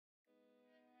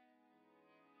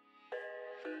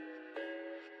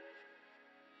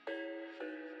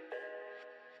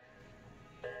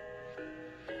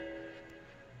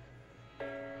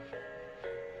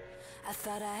I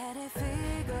thought I had it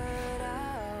figured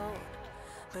out,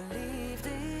 believed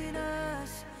in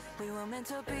us, we were meant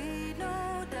to be,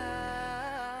 no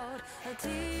doubt. A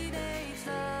teenage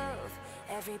love,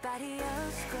 everybody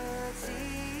else could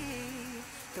see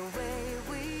the way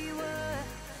we were,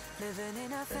 living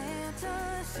in a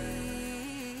fantasy.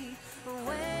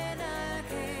 When I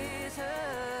kiss her,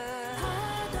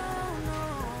 I don't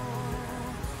know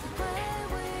where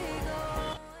we go.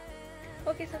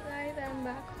 Okay, so guys, I'm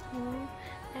back home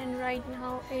and right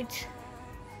now it's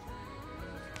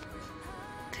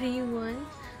 3:01.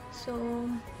 So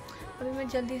अभी मैं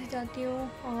जल्दी से जाती हूँ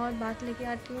और बात लेके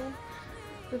आती हूँ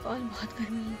बिकॉज बहुत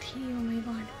गर्मी थी। Oh my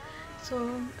God. सो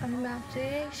अभी मैं आपसे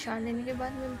शार लेने के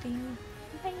बाद मिलती हूँ।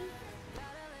 बाय।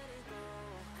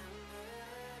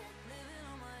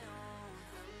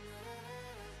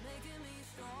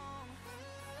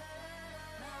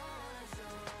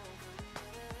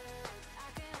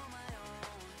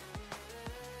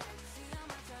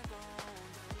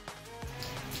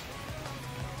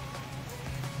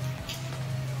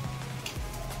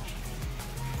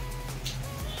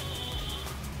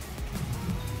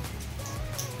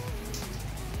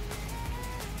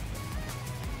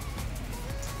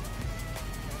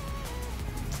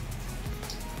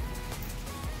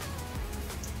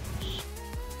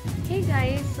 हे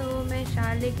गाइस, सो मैं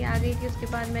शार लेके आ गई थी। उसके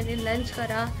बाद मैंने लंच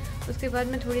करा। उसके बाद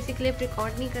मैं थोड़ी सी क्लिप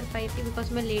रिकॉर्ड नहीं कर पाई थी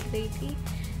बिकॉज मैं लेट गई थी।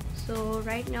 सो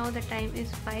right now the time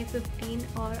is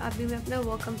 5:15 और अभी मैं अपना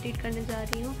वर्क कंप्लीट करने जा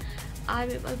रही हूँ। आज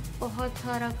मेरे पास बहुत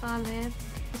सारा काम है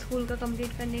स्कूल का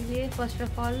कंप्लीट करने के लिए। First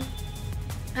of all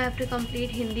I have to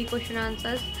complete Hindi question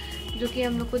answers जो कि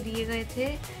हम लोग को दिए गए थे।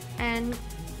 And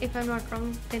if I am not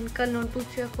wrong then कल नोटबुक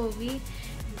चेक होगी।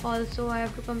 Also I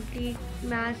have to complete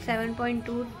math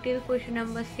 7.2 till question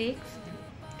number 6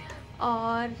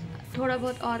 और थोड़ा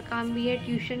बहुत और काम भी है,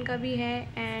 ट्यूशन का भी है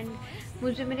एंड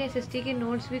मुझे मेरे एसएसटी के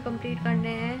नोट्स भी कंप्लीट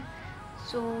करने हैं।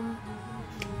 So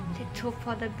let's hope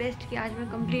for the best कि आज मैं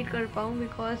कंप्लीट कर पाऊँ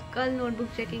बिकॉज कल नोटबुक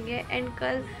चेकिंग है एंड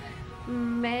कल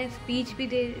मैं स्पीच भी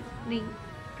दे नहीं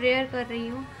प्रेयर कर रही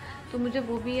हूँ तो मुझे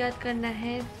वो भी याद करना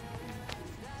है।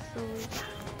 सो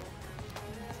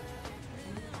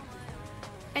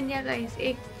एंड या गाइस,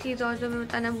 एक चीज़ और जो मैं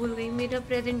बताना भूल गई, मेरा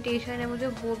प्रेजेंटेशन है, मुझे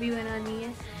वो भी बनानी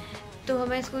है। तो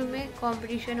हमारे स्कूल में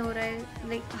कंपटीशन हो रहा है,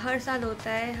 लाइक हर साल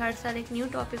होता है, हर साल एक न्यू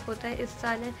टॉपिक होता है। इस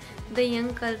साल है the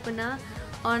young Kalpana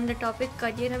on the topic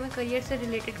career. हमें करियर से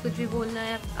रिलेटेड कुछ भी बोलना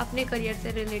है, अपने करियर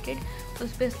से रिलेटेड।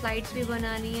 उस पर स्लाइड्स भी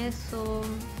बनानी है। सो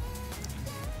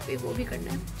वो भी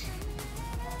करना है।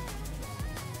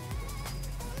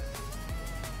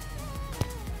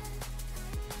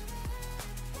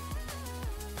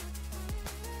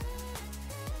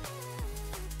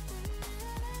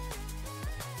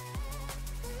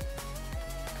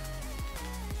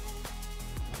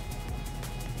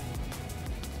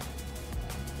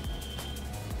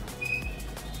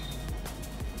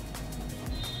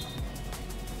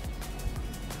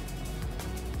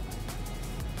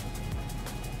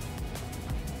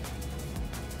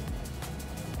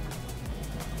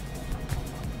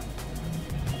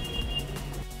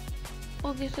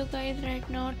 Okay, so guys right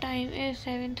now time is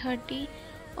 7:30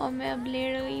 और मैं अब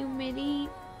लेट गई हूँ। मेरी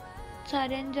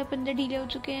सारे अंजा पंजे ढीले हो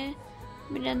चुके हैं,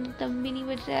 मेरे अंदर दम भी नहीं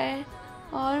बचा है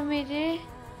और मेरे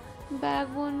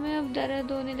बैकबोन में अब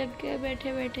दर्द होने लग गया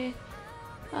बैठे बैठे।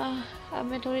 अब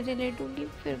मैं थोड़ी देर लेटूंगी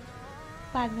फिर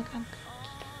बाद में काम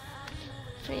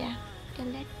करूँगी। सो या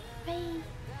till then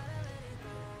bye.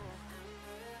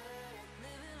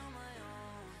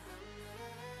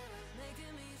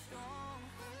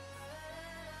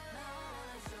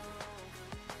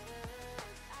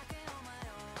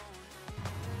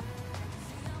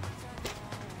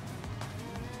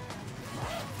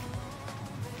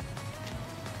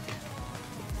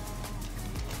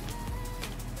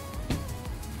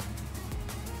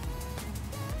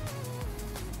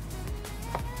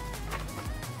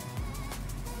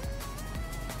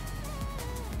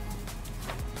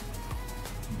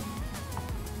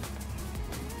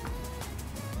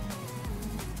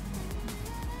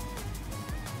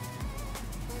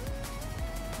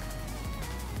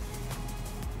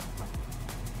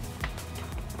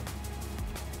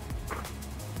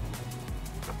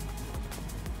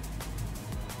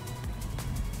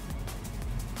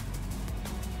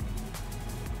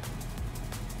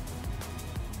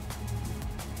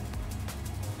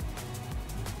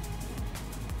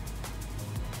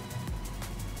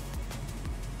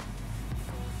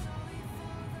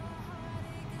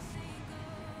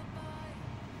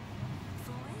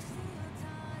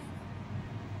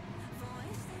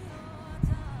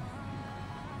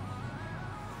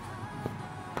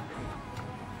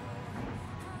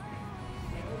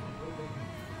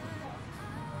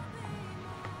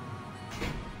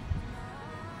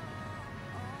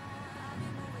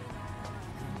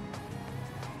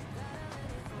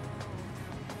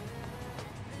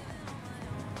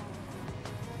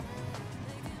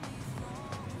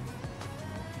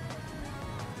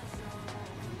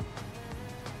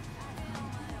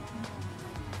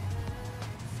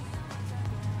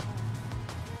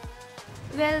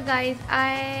 Well guys,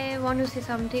 I want to say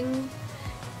something.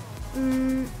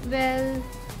 Well,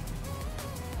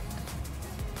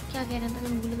 क्या कह रहा था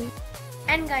मैं भूल गई.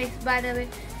 And guys, by the way,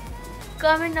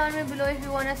 comment down below if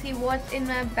you wanna see what's in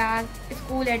my bag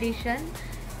school edition.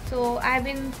 So I've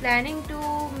been planning to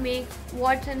make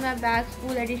what's in my bag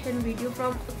school edition video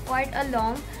from quite a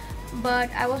long, but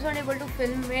I was not able to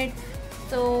film it.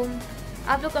 So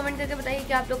आप लोग comment करके बताइए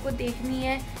कि आप लोग को देखनी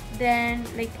है. Then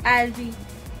like I'll be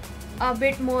a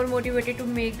bit more motivated to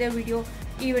make the video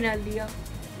even earlier.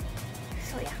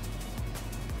 So yeah.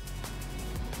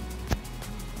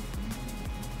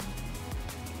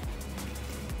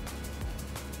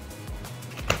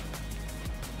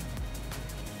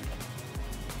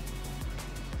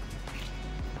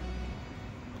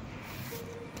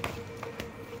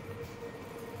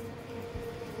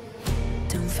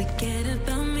 Don't forget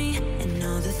about me and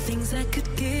all the things I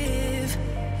could give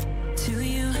to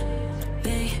you,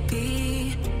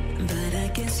 baby. But I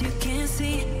guess you can't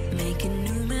see making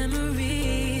new